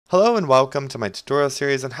Hello and welcome to my tutorial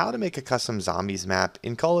series on how to make a custom zombies map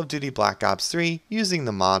in Call of Duty Black Ops 3 using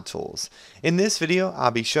the mod tools. In this video,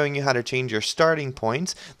 I'll be showing you how to change your starting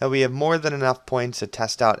points, that we have more than enough points to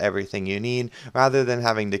test out everything you need, rather than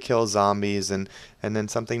having to kill zombies and then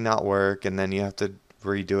something not work and then you have to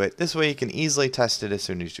redo it. This way you can easily test it as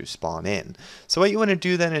soon as you spawn in. So what you want to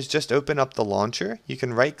do then is just open up the launcher. You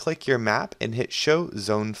can right click your map and hit show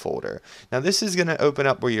zone folder. Now this is going to open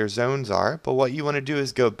up where your zones are, but what you want to do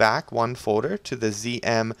is go back one folder to the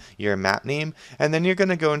ZM, your map name, and then you're going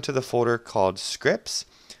to go into the folder called scripts,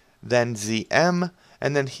 then ZM,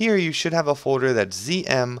 and then here you should have a folder that's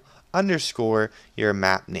ZM underscore your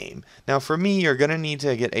map name. Now for me, you're going to need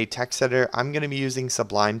to get a text editor. I'm going to be using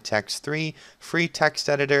Sublime Text 3 free text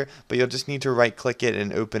editor, but you'll just need to right click it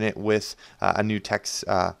and open it with a new text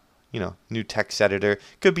new text editor.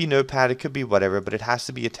 Could be Notepad, it could be whatever, but it has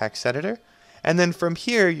to be a text editor. And then from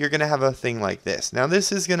here, you're going to have a thing like this. Now this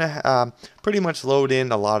is going to pretty much load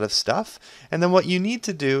in a lot of stuff. And then what you need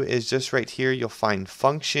to do is just right here, you'll find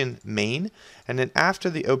function main. And then after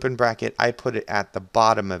the open bracket, I put it at the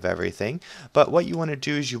bottom of everything. But what you want to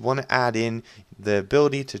do is you want to add in the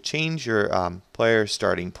ability to change your player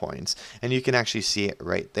starting points. And you can actually see it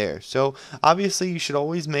right there. So obviously you should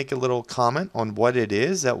always make a little comment on what it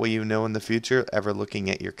is. That way you know in the future, ever looking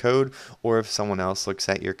at your code, or if someone else looks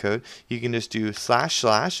at your code, you can just do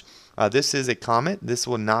 // this is a comment. This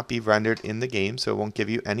will not be rendered in the game, so it won't give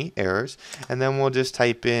you any errors. And then we'll just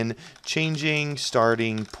type in changing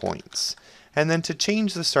starting points. And then to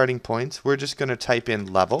change the starting points, we're just going to type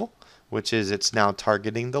in level, which is it's now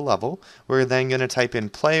targeting the level. We're then going to type in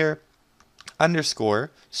player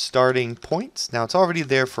underscore starting points. Now it's already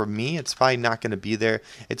there for me. It's probably not going to be there.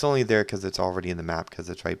 It's only there because it's already in the map because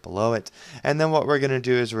it's right below it. And then what we're going to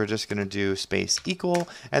do is we're just going to do space equal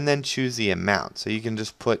and then choose the amount. So you can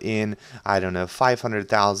just put in, I don't know,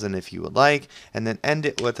 500,000 if you would like, and then end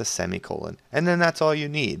it with a semicolon. And then that's all you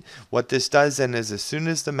need. What this does then is as soon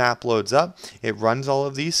as the map loads up, it runs all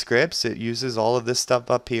of these scripts. It uses all of this stuff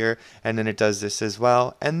up here, and then it does this as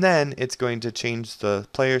well. And then it's going to change the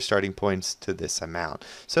player starting points to this amount.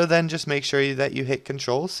 So then just make sure that you hit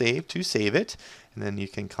Control Save to save it, and then you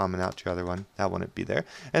can comment out your other one. That wouldn't be there.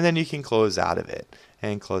 And then you can close out of it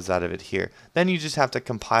and close out of it here. Then you just have to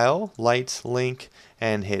compile, light, link,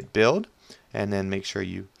 and hit build. And then make sure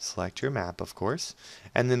you select your map, of course,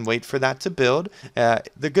 and then wait for that to build.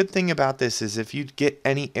 The good thing about this is if you get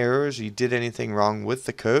any errors or you did anything wrong with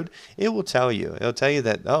the code, it will tell you. It'll tell you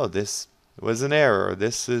that, oh, this was an error,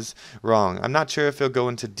 this is wrong. I'm not sure if it'll go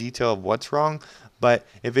into detail of what's wrong, but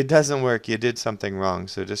if it doesn't work, you did something wrong.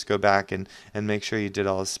 So just go back and make sure you did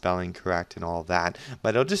all the spelling correct and all that.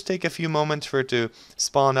 But it'll just take a few moments for it to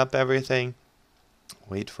spawn up everything.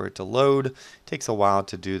 Wait for it to load. It takes a while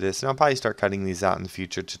to do this, and I'll probably start cutting these out in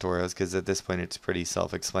future tutorials because at this point it's pretty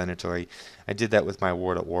self-explanatory. I did that with my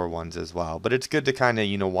World at War ones as well, but it's good to kind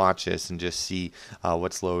of watch this and just see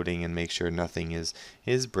what's loading and make sure nothing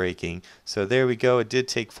is breaking. So there we go. It did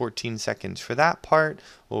take 14 seconds for that part.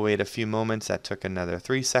 We'll wait a few moments. That took another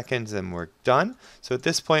 3 seconds, and we're done. So at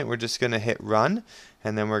this point we're just going to hit run,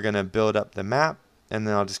 and then we're going to build up the map, and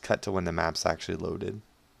then I'll just cut to when the map's actually loaded.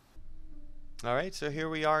 Alright, so here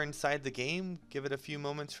we are inside the game. Give it a few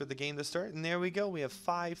moments for the game to start, and there we go. We have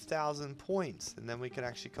 5,000 points, and then we can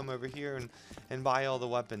actually come over here and buy all the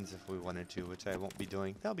weapons if we wanted to, which I won't be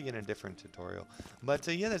doing. That'll be in a different tutorial. But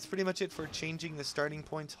yeah, that's pretty much it for changing the starting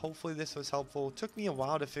points. Hopefully this was helpful. It took me a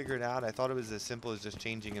while to figure it out. I thought it was as simple as just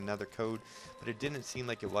changing another code, but it didn't seem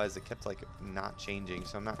like it was. It kept like not changing,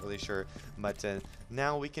 so I'm not really sure. But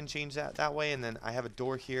now we can change that way, and then I have a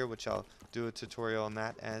door here, which I'll do a tutorial on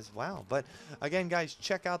that as well. But again, guys,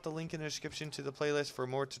 check out the link in the description to the playlist for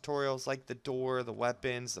more tutorials like the door, the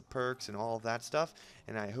weapons, the perks, and all of that stuff.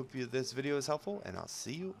 And I hope this video is helpful, and I'll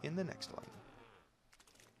see you in the next one.